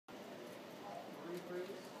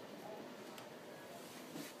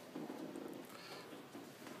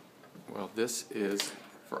this is,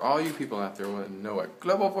 for all you people out there who want to know what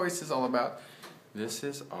Global Voice is all about, this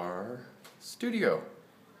is our studio.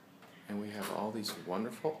 And we have all these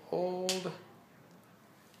wonderful old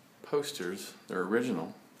posters. They're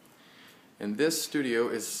original. And this studio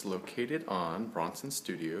is located on Bronson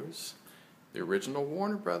Studios, the original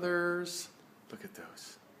Warner Brothers. Look at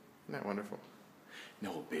those. Isn't that wonderful?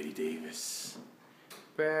 No, Betty Davis.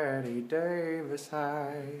 Betty Davis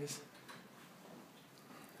eyes.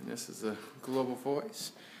 And this is a Global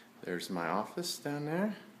Voice. There's my office down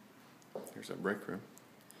there. There's our break room.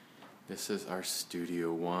 This is our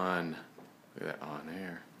Studio One. Look at that on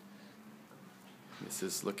air. This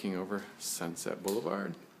is looking over Sunset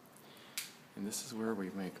Boulevard. And this is where we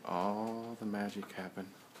make all the magic happen.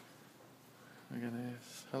 Look at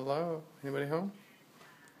this. Hello? Anybody home?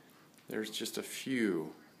 There's just a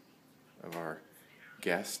few of our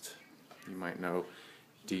guests. You might know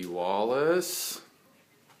Dee Wallace.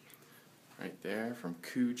 Right there from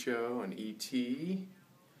Cujo and E.T.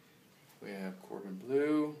 We have Corbin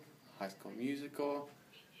Bleu, High School Musical.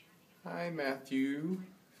 Hi, Matthew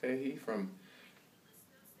Fahey from...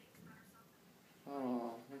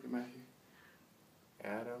 Oh, look at Matthew.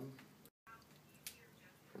 Adam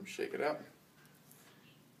from Shake It Up.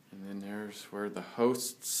 And then there's where the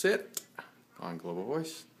hosts sit on Global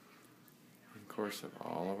Voice. And of course, of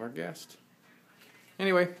all of our guests.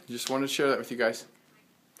 Anyway, just wanted to share that with you guys.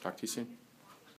 Talk to you soon.